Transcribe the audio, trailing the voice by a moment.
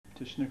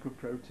to Snooker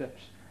Pro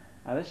Tips.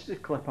 This is a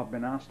clip I've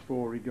been asked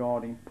for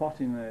regarding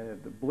potting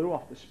the blue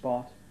off the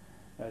spot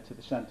to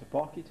the centre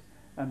pocket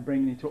and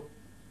bringing it up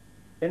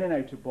in and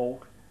out of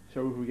bulk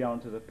so we go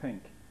onto the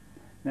pink.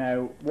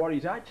 Now what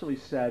he's actually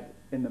said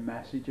in the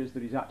message is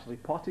that he's actually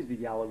potted the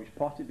yellow, he's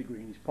potted the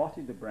green, he's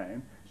potted the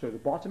brown, so the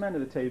bottom end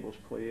of the table's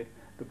clear,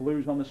 the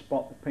blue's on the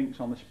spot, the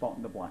pink's on the spot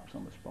and the black's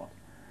on the spot.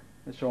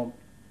 And so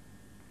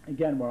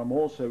again, what I'm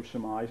also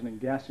surmising and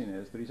guessing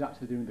is that he's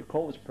actually doing the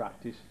colours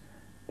practice,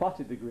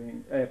 potted the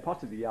green,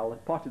 potted the yellow,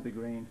 potted the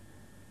green,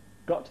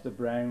 got to the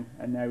brown,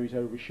 and now he's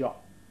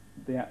overshot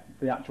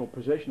the actual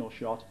positional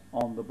shot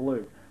on the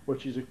blue,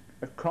 which is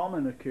a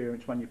common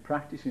occurrence when you're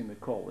practicing the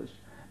colours,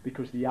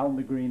 because the yellow and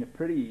the green are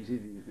pretty easy,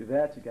 they're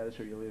there together,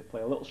 so you'll either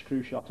play a little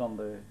screw shot on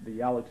the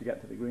yellow to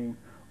get to the green,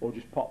 or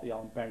just pop the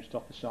yellow and bounce it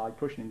off the side,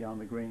 pushing down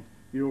the green.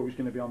 You're always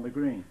going to be on the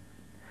green.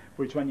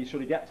 Which when you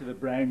sort of get to the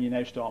brown, you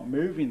now start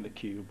moving the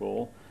cue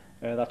ball,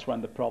 that's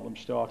when the problems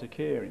start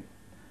occurring.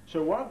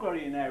 So what I've got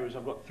here now is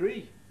I've got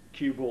 3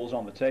 cue balls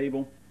on the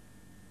table,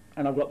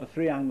 and I've got the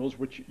 3 angles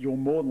which you'll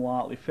more than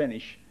likely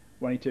finish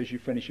when it is you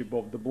finish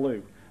above the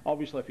blue.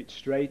 Obviously if it's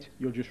straight,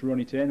 you'll just run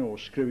it in or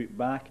screw it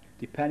back,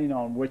 depending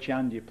on which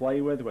hand you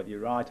play with, whether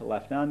you're right or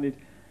left-handed.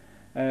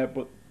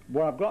 But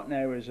what I've got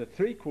now is a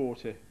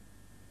 3/4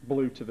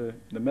 blue to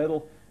the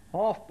middle,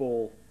 half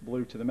ball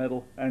blue to the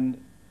middle,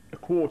 and a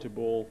 1/4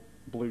 ball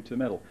blue to the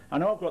middle. I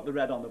know I've got the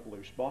red on the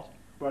blue spot,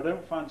 but I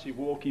don't fancy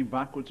walking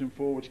backwards and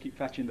forwards, keep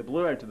fetching the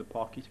blue out of the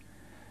pocket.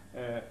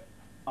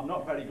 I'm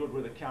not very good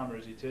with the camera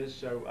as it is,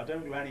 so I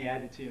don't do any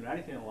editing or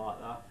anything like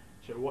that,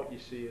 so what you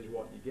see is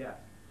what you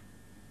get.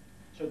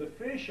 So the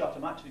first shot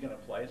I'm actually going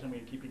to play is I'm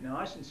going to keep it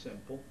nice and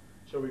simple.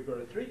 So we've got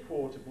a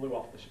 3/4 blue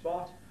off the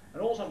spot,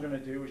 and all I'm going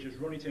to do is just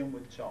run it in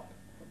with top.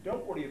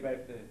 Don't worry about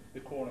the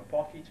corner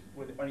pocket.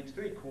 When it's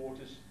 3/4,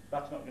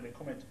 that's not going to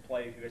come into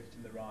play if you hit it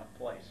in the right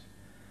place.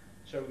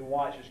 So the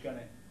white's just going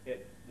to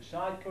hit the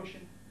side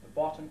cushion, the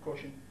bottom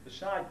cushion, the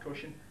side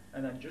cushion,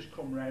 and then just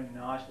come round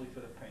nicely for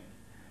the pink.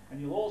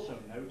 And you'll also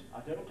note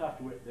I don't have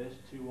to whip this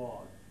too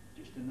hard,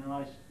 just a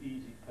nice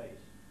easy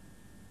pace.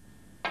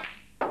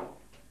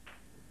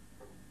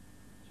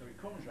 So it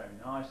comes round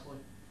nicely,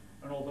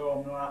 and although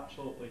I'm not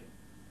absolutely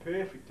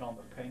perfect on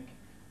the pink,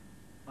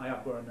 I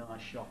have got a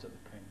nice shot at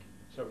the pink.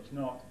 So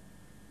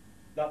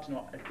that's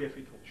not a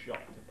difficult shot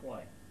to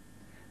play.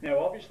 Now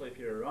obviously if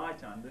you're a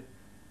right-hander,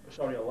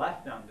 sorry, a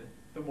left-hander,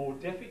 the more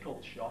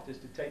difficult shot is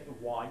to take the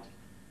white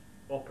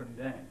up and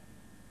down.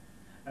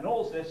 And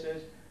all this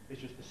is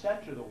just the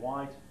centre of the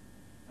white,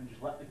 and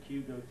just let the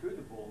cue go through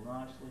the ball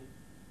nicely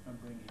and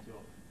bring it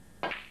up.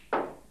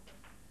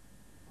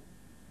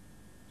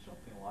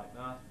 Something like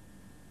that.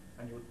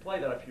 And you would play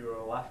that if you were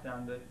a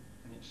left-hander,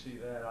 and you'd see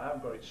there, I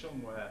have got it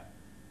somewhere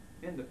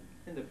in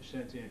the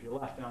vicinity, and if you're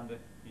left-hander,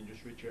 you can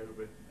just reach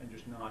over and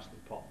just nicely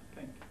pop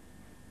the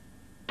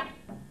pink.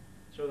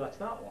 So that's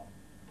that one.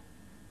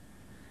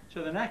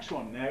 So the next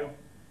one now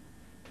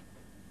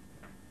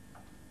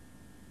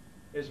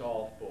is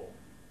half ball.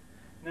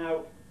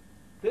 Now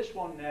this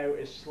one now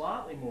is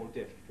slightly more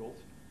difficult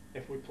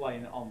if we're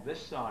playing on this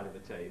side of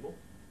the table,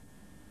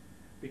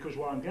 because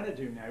what I'm going to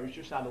do now is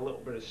just add a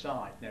little bit of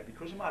side. Now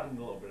because I'm adding a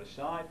little bit of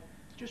side,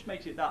 it just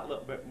makes it that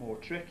little bit more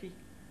tricky,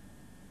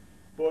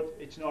 but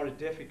it's not a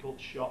difficult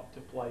shot to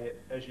play it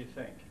as you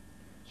think.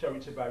 So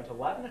it's about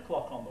 11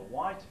 o'clock on the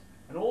white,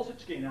 and all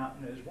that's going to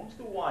happen is once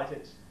the white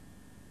hits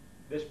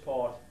this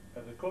part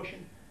of the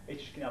cushion,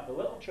 it's just going to have a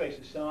little trace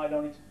of side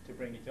on it to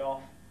bring it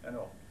off and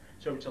up.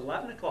 So it's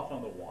 11 o'clock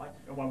on the white,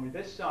 and when we're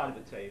this side of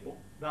the table,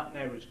 that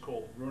now is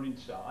called running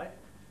side.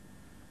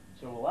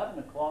 So 11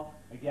 o'clock,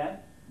 again,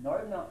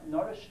 not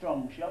a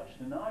strong shot,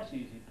 just a nice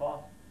easy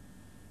pot.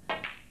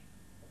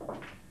 You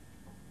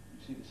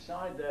see the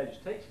side there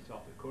just takes it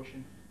off the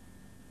cushion,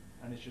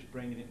 and it's just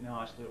bringing it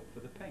nicely up for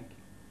the pink.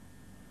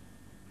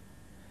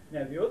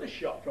 Now the other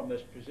shot from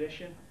this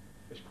position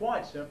is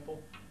quite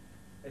simple.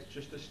 It's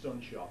just a stun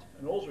shot,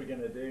 and all we're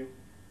going to do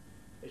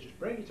is just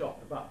bring it off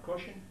the back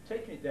cushion,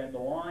 taking it down the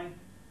line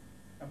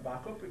and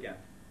back up again.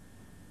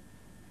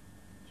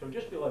 So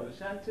just below the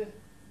centre,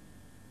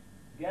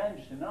 again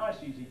just a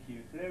nice easy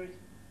cue through it.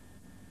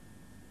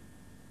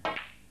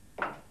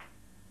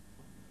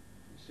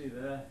 You see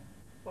there,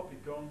 up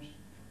it comes,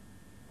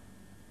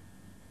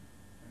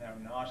 and now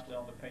nicely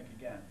on the pink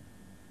again.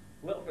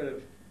 A little bit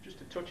of,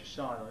 just a touch of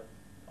silence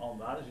on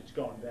that as it's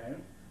gone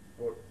down,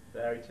 but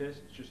there it is,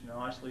 it's just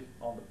nicely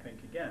on the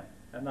pink again.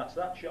 And that's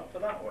that shot for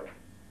that way.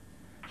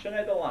 So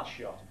now the last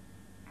shot.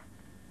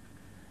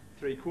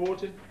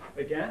 3/4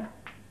 again.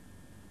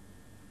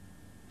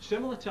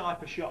 Similar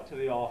type of shot to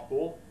the half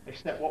ball,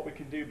 except what we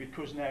can do,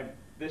 because now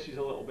this is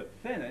a little bit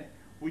thinner,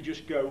 we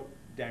just go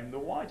down the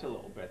white a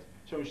little bit.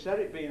 So instead of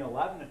it being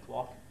 11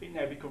 o'clock, it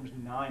now becomes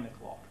 9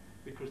 o'clock,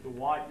 because the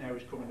white now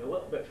is coming a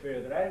little bit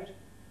further out,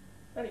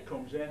 then it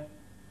comes in,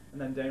 and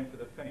then down for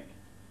the pink.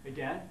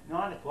 Again,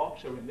 9 o'clock,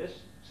 so in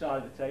this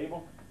side of the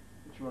table,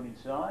 it's running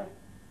side.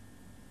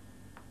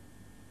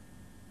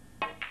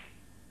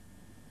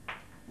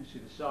 You see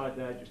the side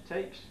there just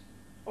takes,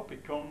 up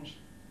it comes,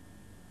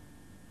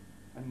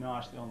 and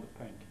nicely on the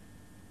pink.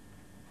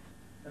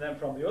 And then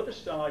from the other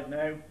side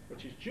now,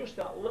 which is just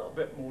that little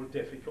bit more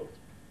difficult,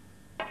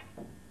 we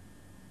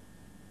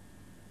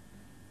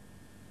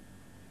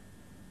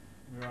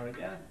are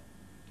again.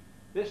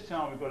 This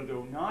time we've got to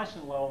go nice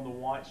and low on the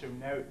white, so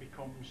now it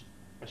becomes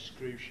a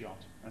screw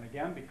shot. And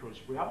again, because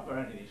we haven't got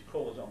any of these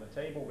colours on the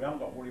table, we haven't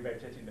got to worry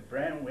about hitting the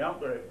brown, we haven't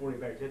got to worry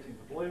about hitting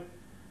the blue,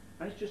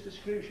 and it's just a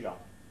screw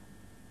shot.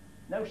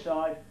 No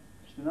side,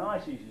 just a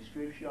nice easy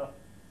screw shot,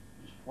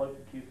 just float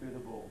the cue through the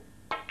ball.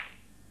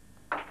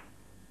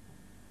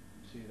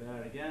 See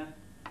there again,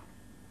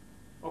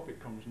 up it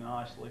comes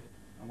nicely,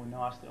 and we're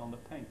nicely on the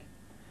pink.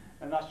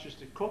 And that's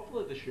just a couple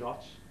of the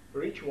shots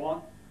for each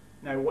one.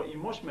 Now what you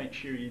must make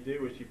sure you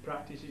do is you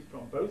practice it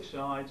from both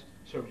sides,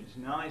 so it's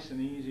nice and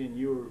easy and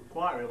you're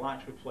quite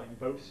relaxed with playing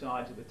both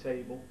sides of the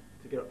table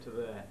to get up to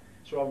there.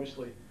 So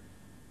obviously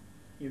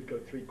you'd go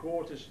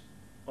 3/4,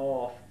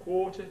 half,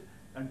 quarter,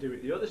 and do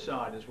it the other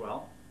side as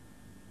well.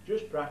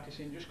 Just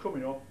practicing, just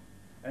coming up,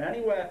 and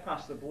anywhere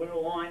past the blue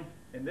line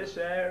in this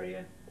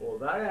area or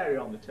that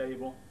area on the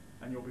table,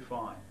 and you'll be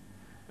fine.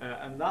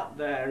 And that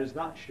there is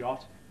that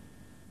shot,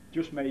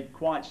 just made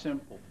quite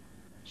simple.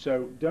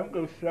 So don't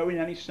go throwing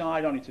any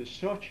side on it as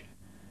such,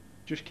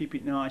 just keep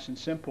it nice and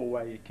simple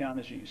where you can.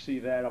 As you can see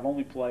there, I've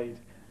only played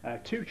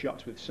 2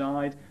 shots with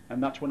side,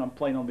 and that's when I'm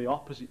playing on the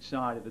opposite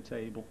side of the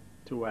table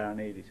to where I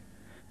need it.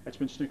 It's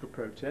been Snooker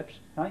Pro Tips.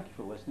 Thank you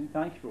for listening,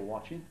 thank you for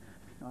watching.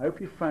 I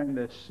hope you found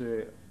this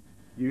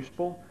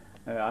useful.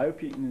 I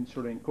hope you can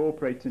sort of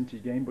incorporate it into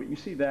your game, but you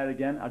see there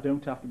again, I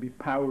don't have to be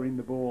powering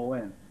the ball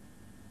in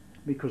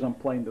because I'm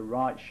playing the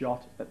right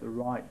shot at the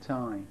right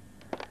time.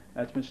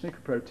 It's been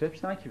Snooker Pro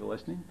Tips. Thank you for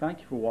listening. Thank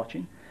you for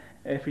watching.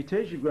 If it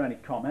is you've got any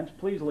comments,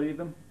 please leave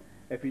them.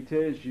 If it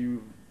is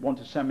you want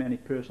to send me any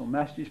personal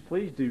messages,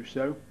 please do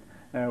so.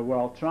 What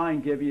I'll try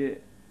and give you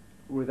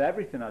with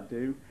everything I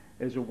do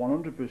is a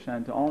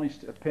 100%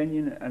 honest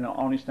opinion and an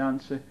honest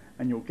answer,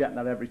 and you'll get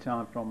that every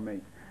time from me.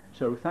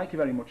 So thank you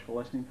very much for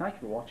listening. Thank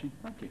you for watching.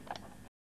 Thank you.